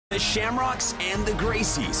Shamrocks and the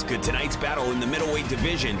Gracies. Could tonight's battle in the middleweight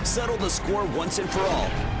division settle the score once and for all?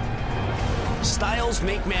 Styles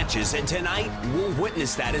make matches, and tonight we'll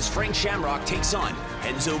witness that as Frank Shamrock takes on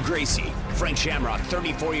Renzo Gracie. Frank Shamrock,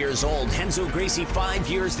 34 years old. Renzo Gracie, 5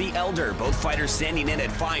 years the elder. Both fighters standing in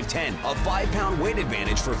at 5'10". A 5-pound weight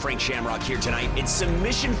advantage for Frank Shamrock here tonight. It's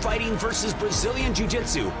submission fighting versus Brazilian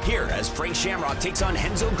Jiu-Jitsu here as Frank Shamrock takes on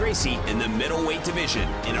Renzo Gracie in the middleweight division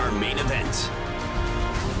in our main event.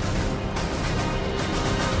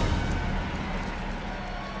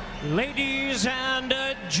 Ladies and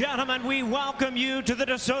gentlemen, we welcome you to the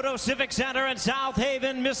DeSoto Civic Center in South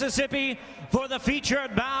Haven, Mississippi for the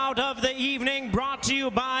featured bout of the evening, brought to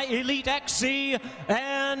you by Elite XC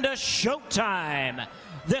and Showtime.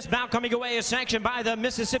 This bout coming away is sanctioned by the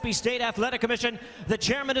Mississippi State Athletic Commission. The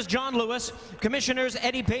chairman is John Lewis, commissioners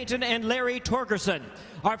Eddie Payton and Larry Torgerson.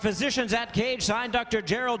 Our physicians at cage side, Dr.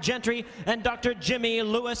 Gerald Gentry and Dr. Jimmy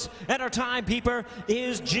Lewis, and our timekeeper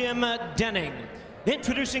is Jim Denning.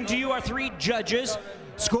 Introducing to you our three judges,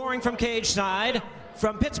 scoring from cage side,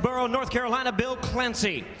 from Pittsboro, North Carolina, Bill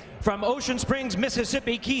Clancy, from Ocean Springs,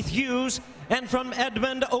 Mississippi, Keith Hughes, and from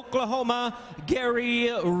Edmond, Oklahoma,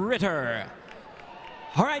 Gary Ritter.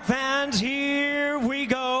 All right, fans, here we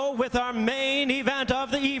go with our main event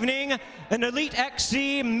of the evening, an Elite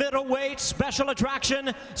XC middleweight special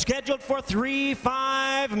attraction scheduled for 3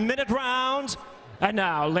 5-minute rounds. And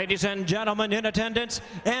now, ladies and gentlemen in attendance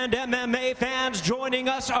and MMA fans joining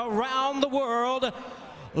us around the world,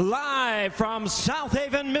 live from South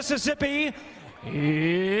Haven, Mississippi,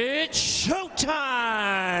 it's showtime!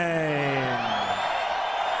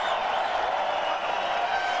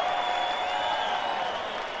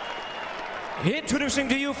 Introducing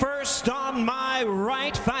to you first on my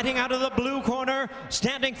right, fighting out of the blue corner,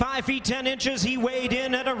 standing 5 feet 10 inches, he weighed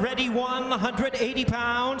in at a ready 180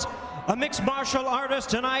 pounds. A mixed martial artist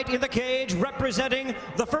tonight in the cage, representing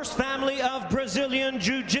the first family of Brazilian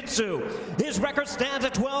Jiu-Jitsu. His record stands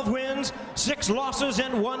at 12 wins, 6 losses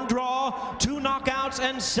and 1 draw, 2 knockouts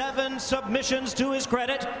and 7 submissions to his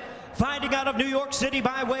credit. Fighting out of New York City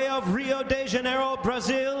by way of Rio de Janeiro,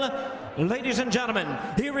 Brazil. Ladies and gentlemen,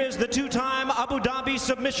 here is the 2-time Abu Dhabi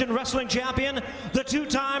submission wrestling champion, the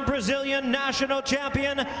 2-time Brazilian national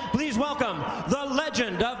champion. Please welcome the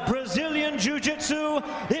legend of Brazilian Jiu-Jitsu,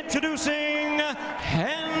 introducing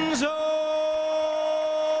Renzo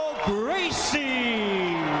Gracie.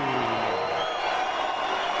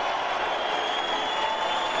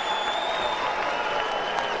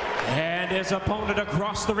 His opponent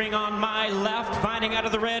across the ring on my left, fighting out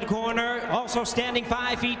of the red corner, also standing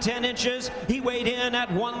 5 feet 10 inches. He weighed in at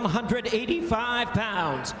 185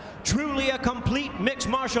 pounds. Truly a complete mixed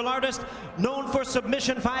martial artist, known for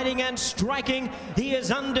submission fighting and striking. He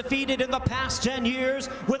is undefeated in the past 10 years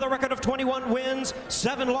with a record of 21 wins,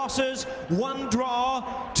 7 losses, 1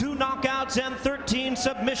 draw, 2 knockouts, and 13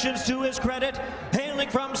 submissions to his credit. Hailing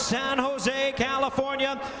from San Jose,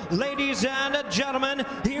 California, ladies and gentlemen,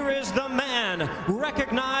 here is the man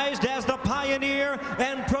recognized as the pioneer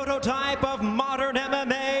and prototype of modern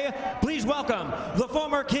MMA. Please welcome the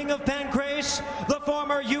former King of Pancrase, the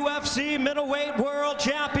former UFC middleweight world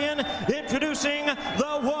champion, introducing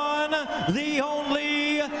the one, the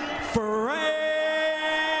only, Frank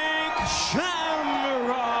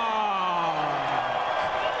Shamrock.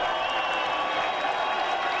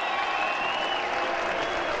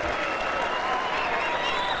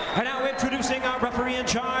 And now introducing our referee in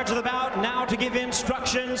charge of the bout, now to give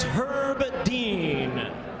instructions, Herb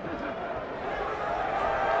Dean.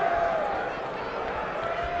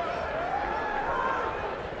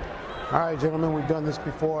 All right, gentlemen, we've done this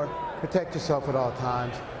before. Protect yourself at all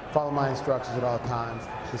times. Follow my instructions at all times.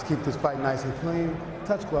 Just keep this fight nice and clean.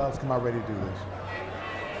 Touch gloves, come out ready to do this.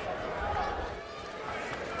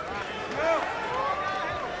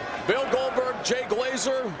 Bill Goldberg, Jay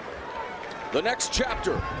Glazer. The next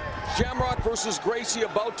chapter, Shamrock versus Gracie,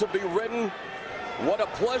 about to be written. What a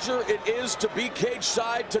pleasure it is to be cage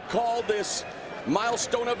side to call this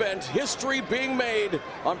milestone event. History being made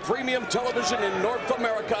on premium television in North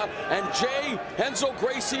America. And Jay, Renzo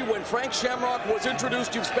Gracie, when Frank Shamrock was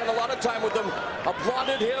introduced, you've spent a lot of time with him,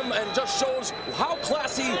 applauded him, and just shows how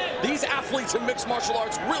classy these athletes in mixed martial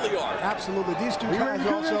arts really are. Absolutely. These two guys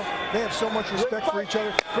also, they have so much respect for each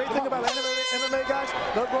other. Great thing about MMA guys,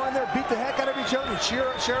 they'll go in there, beat the heck out of each other, and share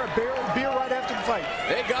a beer right after the fight.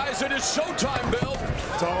 Hey guys, it is showtime, Bill.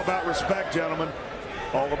 It's all about respect, gentlemen.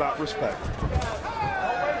 All about respect.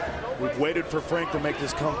 We've waited for Frank to make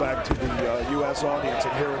this comeback to the U.S. audience,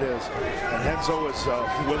 and here it is. And Renzo is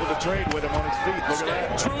willing to trade with him on his feet. Look at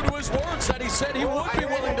that. True to his words that he said he would be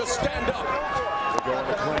willing to stand up. go in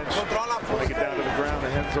the clinch. When they get down to the ground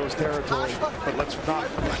in Renzo's territory. But let's not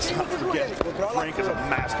forget, Frank is a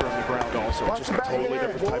master on the ground also. It's just a totally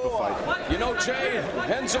different type of fight. You know, Jay,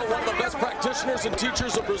 Renzo, one of the best practitioners and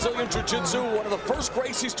teachers of Brazilian Jiu-Jitsu, one of the first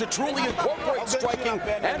Gracies to truly incorporate striking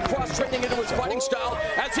and cross-training into his fighting style,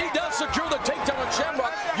 as he does secure the takedown on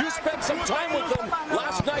Shamrock. You spent some time with him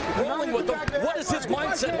last night, rolling with him. What is his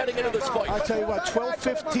mindset heading into this fight? I tell you what,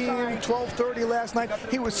 12:15, 12:30 last night,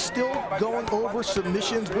 he was still going over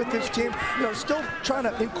submissions with his team, you know, still trying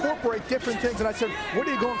to incorporate different things. And I said, what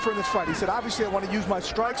are you going for in this fight? He said, obviously I want to use my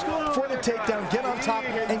strikes for the takedown, get on top,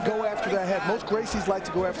 and go after that head. Most Gracies like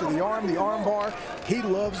to go after the arm bar. He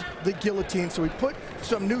loves the guillotine, so he put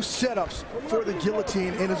some new setups for the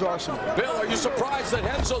guillotine in his arsenal. Bill, are you surprised that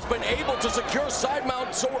Renzo's been able to secure side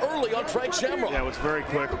mount so early on Frank Shamrock? Yeah, it was very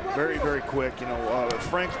quick, very, very quick. You know,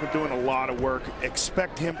 Frank's been doing a lot of work.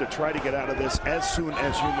 Expect him to try to get out of this as soon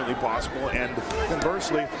as humanly possible, and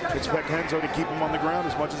conversely, expect Renzo to keep him on the ground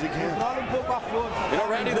as much as he can. You know,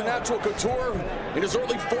 Randy, the natural couture in his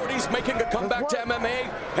early 40s, making a comeback to MMA.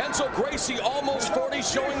 Renzo Gracie, almost 40,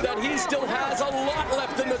 showing that he still has a lot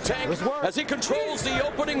left in the tank as he controls the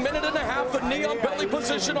opening minute and a half, the knee on belly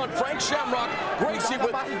position on Frank Shamrock. Gracie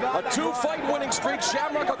with a 2-fight winning streak.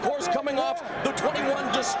 Shamrock, of course, coming off the 21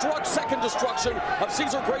 second destruction of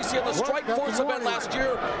Cesar Gracie in the Strike Force event last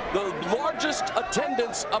year. The largest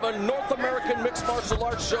attendance of a North American mixed martial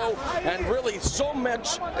arts show, and really so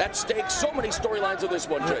much at stake, so many storylines of this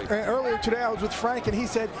one, Jay. And earlier today I was with Frank, and he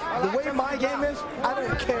said, the way my game is, I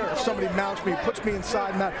don't care if somebody mounts me, puts me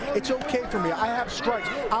inside mount. It's okay for me. I have strikes.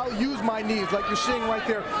 I'll use my knees, like you're seeing right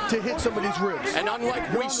there, to hit somebody's ribs. And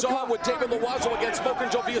unlike we saw with David Loazo against Smoking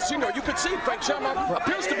Joe Villacino, you could see Frank Shamrock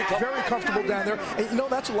appears to be very comfortable down there. And you know,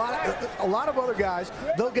 that's a lot of other guys,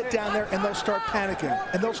 they'll get down there and they'll start panicking,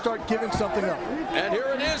 and they'll start giving something up. And here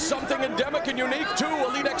it is, something endemic and unique to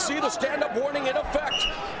Elite XC, the stand-up warning in effect,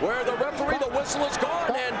 where the referee, the whistle is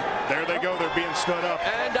gone, and there they go, they're being stood up.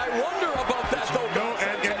 And I wonder about that, though. No,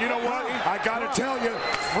 and you know what? I gotta tell you,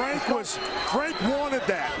 Frank wanted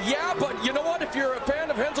that. Yeah, but you know what? If you're a fan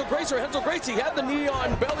of Renzo Gracie had the knee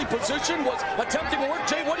on belly position, was attempting to work.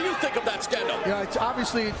 Jay, what do you think of that stand-up? Yeah, it's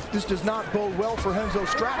obviously this does not bode well for Renzo's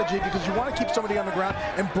strategy, because you want to keep somebody on the ground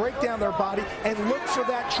and break down their body and look for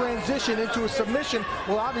that transition into a submission.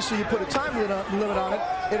 Well, obviously you put a time limit on it.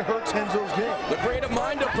 It hurts Renzo's game. The creative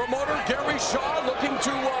mind of promoter Gary Shaw looking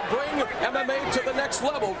to bring MMA to the next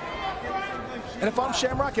level. And if I'm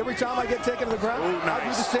Shamrock, every time I get taken to the ground, I do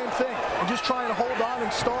the same thing. I'm just trying to hold on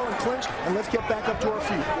and stall and clinch, and let's get back up to our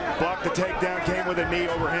feet. Block the takedown, came with a knee,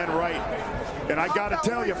 overhand right. And I got to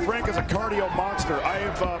tell you, Frank is a cardio monster. I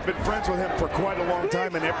have been friends with him for quite a long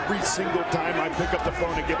time, and every single time I pick up the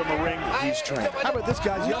phone and give him a ring, he's trained. How about this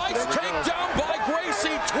guy's nice takedown by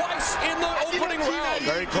Gracie twice in the opening round.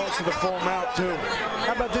 Very close to the full mount, too.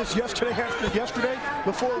 How about this? Yesterday,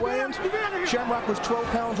 before weigh-ins, Shamrock was 12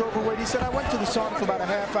 pounds overweight. He said, I went to the sauna for about a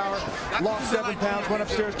half hour, lost 7 pounds, went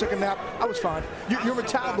upstairs, took a nap. I was fine. Your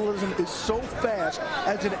metabolism is so fast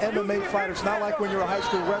as an MMA fighter. It's not like when you're a high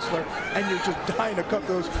school wrestler and you're just dying to cut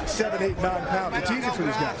those 7, 8, 9 pounds. It's easy for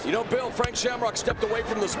these guys. You know, Bill, Frank Shamrock stepped away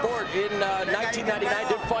from the sport in 1999,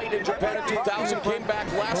 did fight in Japan in 2000, came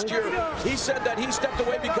back last year. He said that he stepped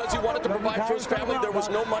away because he wanted to provide for his family. There was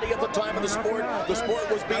no money at the time of the sport. The sport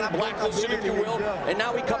was being blacklisted, if you will, and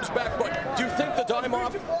now he comes back. But do you think the time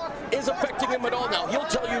off is affecting him at all now? He'll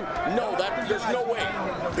tell you, no, that there's no way.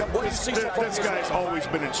 What is this guy's always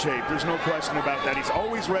been in shape. There's no question about that. He's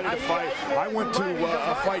always ready to fight. I went to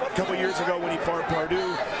a fight a couple years ago when he fought Pardue,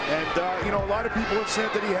 and you know, a lot of people have said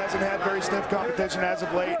that he hasn't had very stiff competition as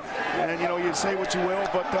of late. And you know, you say what you will,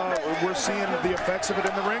 but we're seeing the effects of it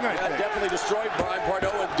in the ring. I think definitely destroyed Brian Pardue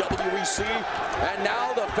at WEC, and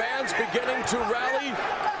now the fans beginning to rally.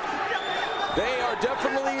 They are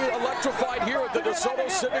definitely electrified here at the DeSoto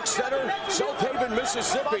Civic Center, South Haven,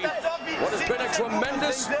 Mississippi. What has been a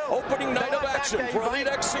tremendous opening night of action for Elite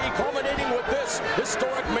XC, culminating with this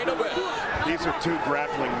historic main event. These are two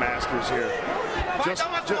grappling masters here.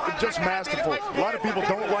 Just masterful. A lot of people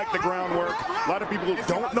don't like the groundwork. A lot of people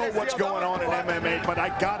don't know what's going on in MMA, but I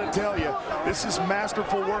gotta tell you, this is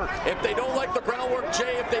masterful work. If they don't like the groundwork,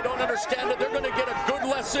 Jay, if they don't understand it, they're gonna get a good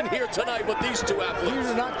lesson here tonight with these two athletes. These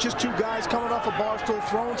are not just two guys coming off a bar stool,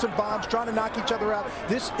 throwing some bombs, trying to knock each other out.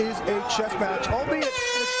 This is a chess match, albeit an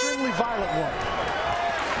extremely violent one.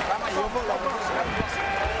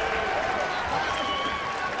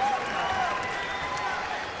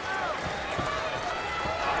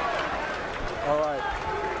 All right.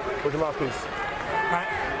 Where's your mouthpiece? Right.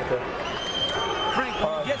 Okay. Frank,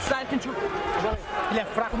 get side control. Ele é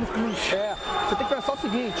fraco no clinch. É, você tem que pensar o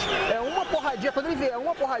seguinte, uma porradinha, quando ele vier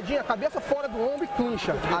uma porradinha, cabeça fora do ombro e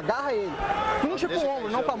clincha. Agarra ele. Clincha com o ombro,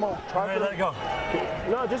 não com a mão. All right, let it go.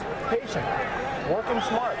 No, just patient. Work him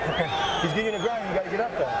smart. Okay. He's getting in the ground, you got to get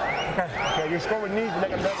up there. Okay. Okay, you're scoring with knees, but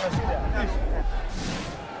they're not going to see that.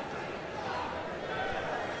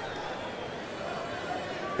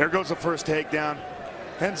 There goes the first takedown.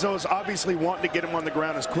 Renzo's obviously wanting to get him on the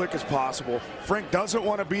ground as quick as possible. Frank doesn't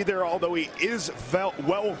want to be there, although he is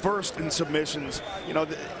well versed in submissions. You know,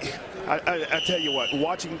 I tell you what,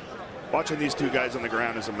 watching these two guys on the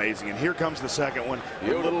ground is amazing. And here comes the second one.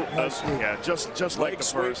 Yeah, just like the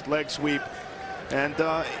first leg sweep. And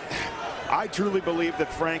I truly believe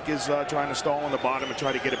that Frank is trying to stall on the bottom and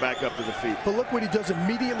try to get it back up to the feet. But look what he does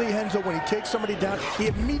immediately, Renzo, when he takes somebody down, he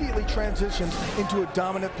immediately transitions into a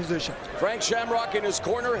dominant position. Frank Shamrock in his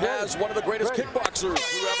corner has one of the greatest kickboxers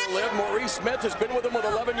who ever lived. Maurice Smith has been with him with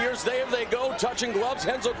 11 years. There they go, touching gloves.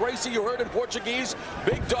 Renzo GRACIE, you heard in Portuguese.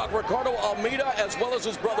 Big dog Ricardo Almeida, as well as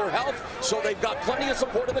his brother Health. So they've got plenty of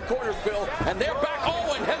support in the corners, Bill. And they're back.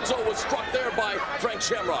 Oh, and Renzo was struck there by Frank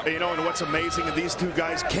Shamrock. You know, and what's amazing, these two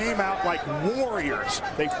guys came out like warriors.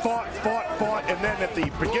 They fought, and then at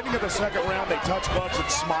the beginning of the second round, they touched gloves and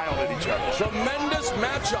smiled at each other. Tremendous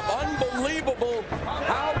matchup. Unbelievable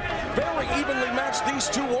how very evenly matched these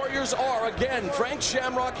two warriors are. Again, Frank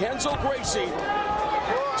Shamrock, Renzo GRACIE.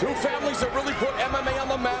 Two families that really put MMA on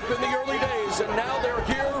the map in the early days, and now they're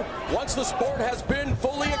here once the sport has been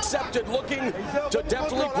fully accepted, looking to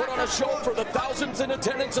definitely put on a show for the thousands in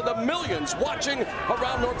attendance and the millions watching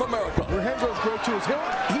around North America. Where Renzo's great too is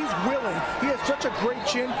he's willing. He has such a great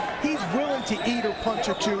chin. He's willing to eat a punch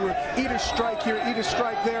or two, or eat a strike here, eat a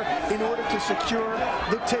strike there, in order to secure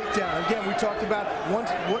the takedown. Again, we talked about what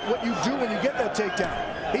you do when you get that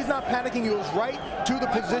takedown. He's not panicking. He goes right to the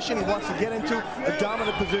position he wants to get into, a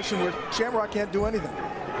dominant position where Shamrock can't do anything.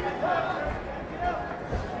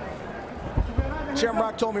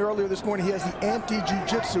 Shamrock told me earlier this morning he has the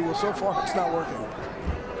anti-jiu-jitsu. Well, so far it's not working.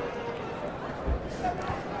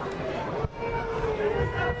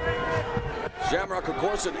 Shamrock, of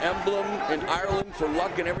course, an emblem in Ireland for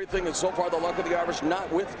luck and everything, and so far the luck of the Irish not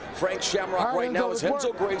with Frank Shamrock right now. Is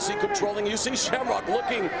Renzo GRACIE controlling? You see Shamrock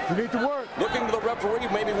looking to the referee,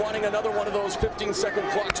 maybe wanting another one of those 15-second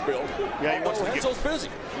clocks, Bill. Yeah, he wants to Renzo's busy.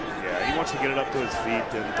 Yeah, he wants to get it up to his feet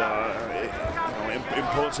and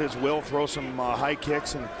impose his will, throw some high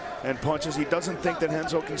kicks and punches. He doesn't think that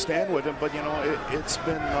Renzo can stand with him, but you know, it's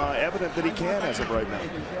been evident that he can as of right now.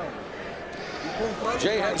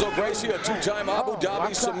 Renzo GRACIE, a two-time Abu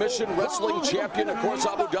Dhabi submission wrestling champion. Of course,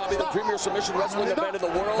 Abu Dhabi, the premier submission wrestling event in the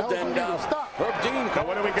world. And Herb Dean,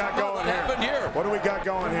 what do we got going here? What do we got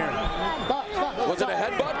going here? Was it a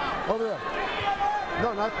headbutt? Over there.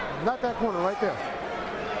 No, not that corner, right there.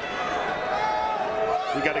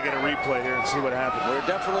 We got to get a replay here and see what happened. We're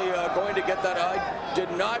definitely going to get that. I did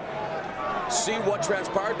not see what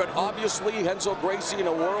transpired, but obviously Renzo GRACIE in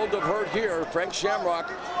a world of hurt here. Frank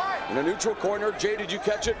Shamrock in a neutral corner. Jay, did you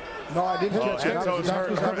catch it? No, I didn't catch it. Renzo's hurt.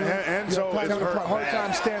 Renzo is hurt. Hard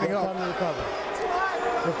time standing up.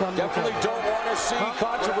 Definitely don't want to see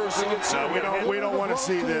controversy. No, we don't want to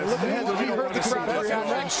see this.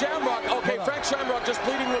 Frank Shamrock. Okay, Frank Shamrock just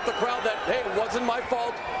pleading with the crowd that, hey, it wasn't my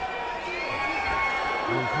fault.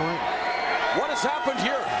 What has happened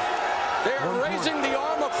here? They are raising the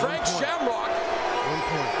arm of Frank Shamrock.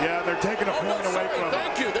 Yeah, they're taking a point away from him.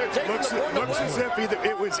 Thank you. They're taking the point away. Looks as if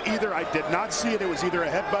it was either, I did not see it, it was either a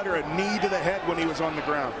headbutt or a knee to the head when he was on the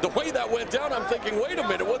ground. The way that went down, I'm thinking, wait a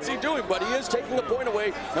minute, what's he doing? But he is taking the point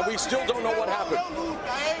away, and we still don't know what happened.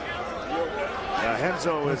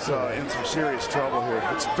 Renzo is in some serious trouble here.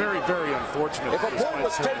 It's very, very unfortunate. If a point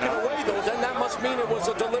was taken away, though, then that must mean it was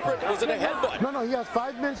a deliberate, was it a headbutt? No, he has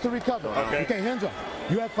 5 minutes to recover. Okay, Renzo,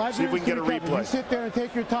 you have 5 minutes to recover. See if we can get a replay. You sit there and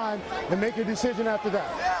take your time and make your decision after that.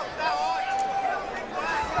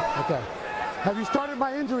 Okay. Have you started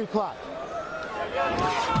my injury clock?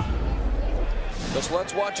 Just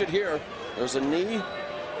let's watch it here. There's a knee.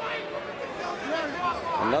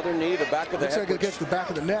 Another knee, the back of the head. Looks like it gets the back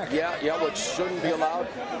of the neck. Yeah, which shouldn't be allowed.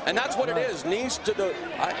 And that's what it is. Knees to the,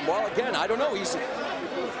 well, again, I don't know. He's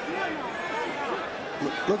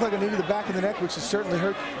looked like a knee to the back of the neck, which is certainly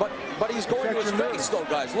hurt. But he's going to his face, though,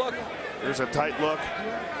 guys. Look. There's a tight look.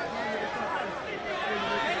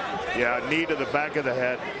 Yeah, knee to the back of the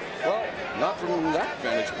head. Well, not from that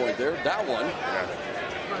vantage point there. That one.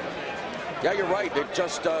 Yeah, you're right. It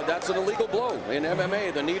just that's an illegal blow in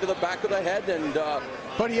MMA. The knee to the back of the head, and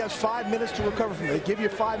but he has 5 minutes to recover from it. They give you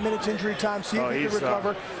 5 minutes injury time. See if you can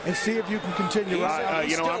recover and see if you can continue.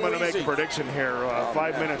 You know, I'm going to make a prediction here.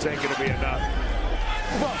 5 minutes ain't going to be enough.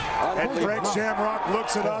 And Frank Shamrock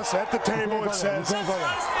looks at us at the table and says,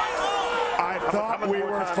 I thought we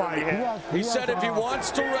were fighting. He said if he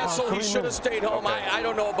wants to wrestle, he should have stayed home. I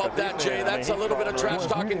don't know about that, Jay. That's a little bit of trash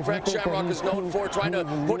talking Frank Shamrock is known for, trying to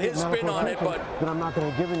put his spin on it. But then I'm not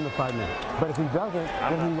going to give him the 5 minutes. But if he doesn't,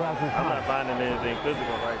 then he has his time. I'm not finding anything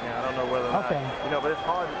physical right now. I don't know whether or not, but it's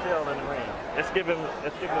hard to tell in the ring. Let's give him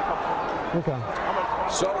a couple. Okay.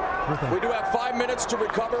 So we do have 5 minutes to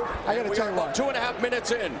recover. I got to tell you about 2.5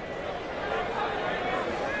 minutes in.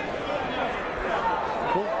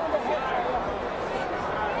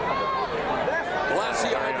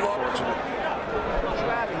 Glassy-eyed look.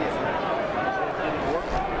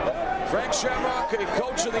 Frank Shamrock, a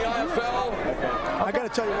coach in the IFL. I got to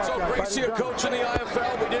tell you what, So Gracie, a coach in the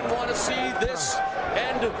IFL. We didn't want to see this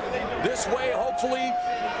end this way. Hopefully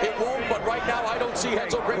it won't, but right now I don't see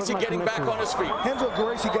Renzo Gracie getting back on his feet. Renzo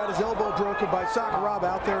Gracie got his elbow broken by Sakuraba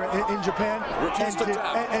out there in Japan. Refused to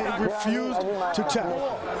tap. And refused to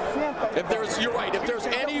tap. If there's, you're right, if there's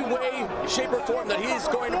any way, shape, or form that he's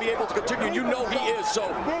going to be able to continue, you know he is. So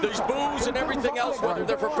there's boos and everything else, whether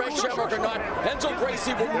they're for Frank Shamrock or not. Renzo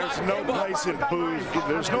Gracie will not give up. There's no place in boos.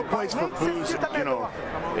 There's no place for boos, you know.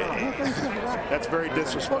 That's very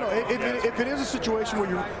disrespectful. Well, no, if it is a situation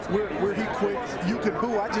where he quit, you could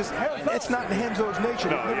boo. It's not in Renzo's nature.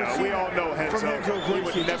 No, we all know Renzo. He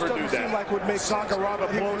would never do that. Like would make Sakuraba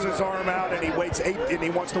blows his arm out and he waits he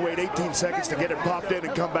wants to wait 18 seconds to get it popped in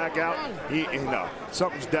and come back out. No,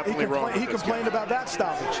 something's definitely wrong. He complained about that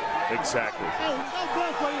stoppage. Exactly.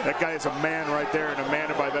 That guy is a man right there, and a man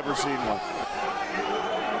if I've ever seen one.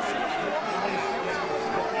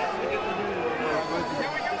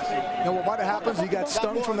 You know what might have happened is he got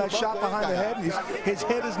stung from that shot behind the head, and his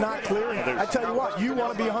head is not clear. And I tell you what, you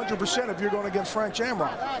want to be 100% if you're going against Frank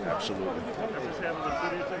Shamrock. Absolutely.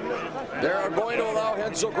 They are going to allow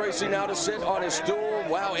Renzo Gracie now to sit on his stool.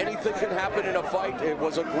 Wow, anything can happen in a fight. It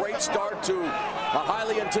was a great start to a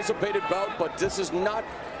highly anticipated bout, but this is not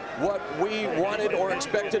what we wanted or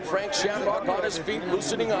expected. Frank Shamrock on his feet,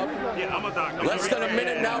 loosening up. Less than a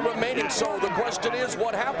minute now remaining. So the question is,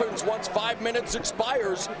 what happens once 5 minutes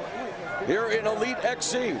expires here in Elite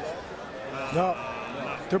XC? No,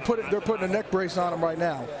 they're putting a neck brace on him right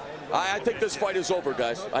now. I think this fight is over,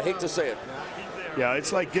 guys. I hate to say it. Yeah,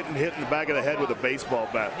 it's like getting hit in the back of the head with a baseball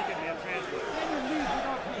bat.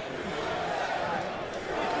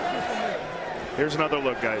 Here's another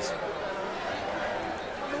look, guys.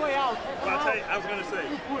 I was going to say.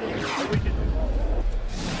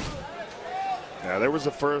 Yeah, there was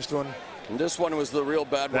the first one. And this one was the real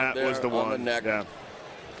bad one. That was the one on the neck. Yeah.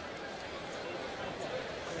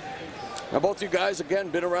 Now, both you guys, again,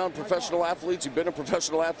 been around professional athletes. You've been a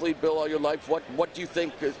professional athlete, Bill, all your life. What do you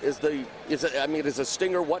think is a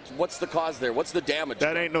stinger? What's the cause there? What's the damage?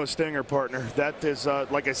 That ain't no stinger, partner. That is,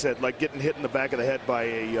 like I said, like getting hit in the back of the head by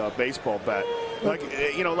a baseball bat. Like,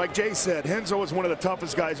 like Jay said, Renzo is one of the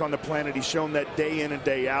toughest guys on the planet. He's shown that day in and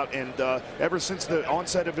day out, and ever since the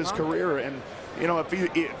onset of his career. And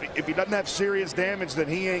if he doesn't have serious damage, then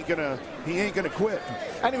he ain't gonna quit.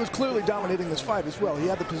 And he was clearly dominating this fight as well. He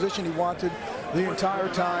had the position he wanted the entire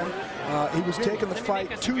time. He was taking the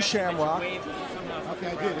fight to Shamrock. Okay,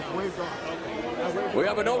 I did. It's waved off. We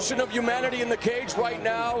have an ocean of humanity in the cage right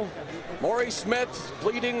now. Maury Smith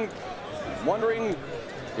pleading, wondering,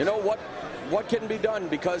 what can be done,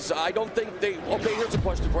 because I don't think they. Okay, here's a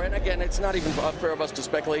question for you. And again, it's not even fair of us to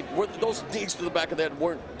speculate. Those digs to the back of the head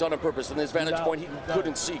weren't done on purpose. And his vantage point, he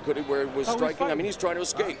couldn't see, could he, where it was striking? I mean, he's trying to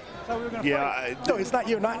escape. Yeah. No, it's not.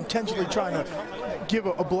 You're not intentionally trying to give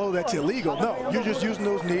a blow that's illegal. No, you're just using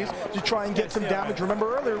those knees to try and get some damage.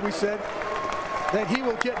 Remember earlier we said that he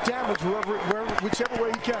will get damage whichever way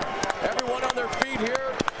he can. Everyone on their feet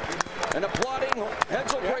here and applauding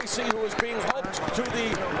Renzo Gracie, who is being helped to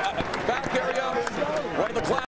the back area. One of the